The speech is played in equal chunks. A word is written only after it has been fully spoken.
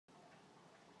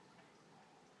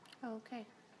Okay.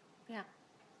 Yeah.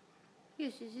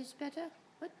 Yes, is this better?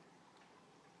 What?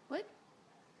 What?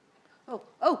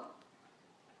 Oh.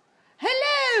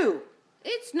 Hello!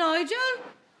 It's Nigel.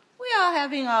 We are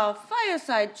having our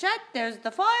fireside chat. There's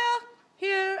the fire.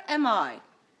 Here am I.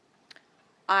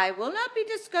 I will not be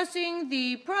discussing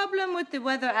the problem with the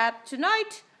weather app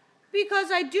tonight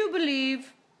because I do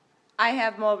believe I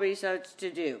have more research to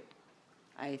do.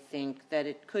 I think that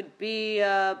it could be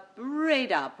a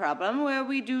radar problem where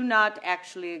we do not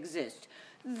actually exist.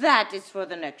 That is for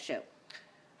the next show.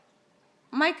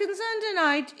 My concern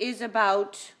tonight is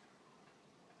about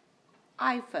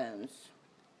iPhones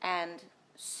and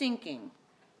syncing.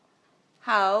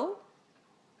 How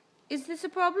is this a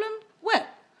problem? Well,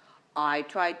 I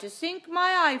tried to sync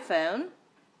my iPhone,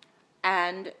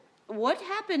 and what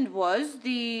happened was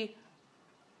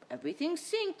everything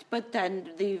synced, but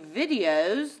then the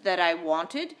videos that I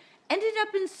wanted ended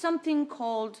up in something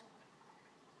called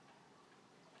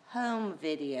home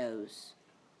videos.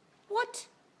 What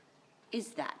is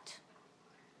that?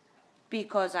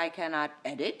 Because I cannot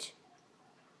edit,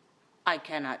 I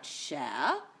cannot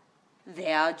share,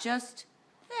 they are just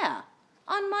there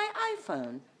on my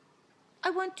iPhone. I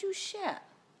want to share.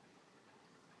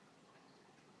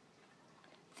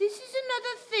 This is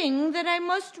another thing that I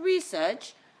must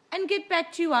research and get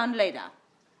back to you on later.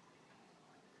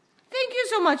 Thank you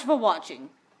so much for watching.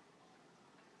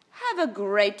 Have a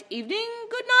great evening.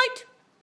 Good night.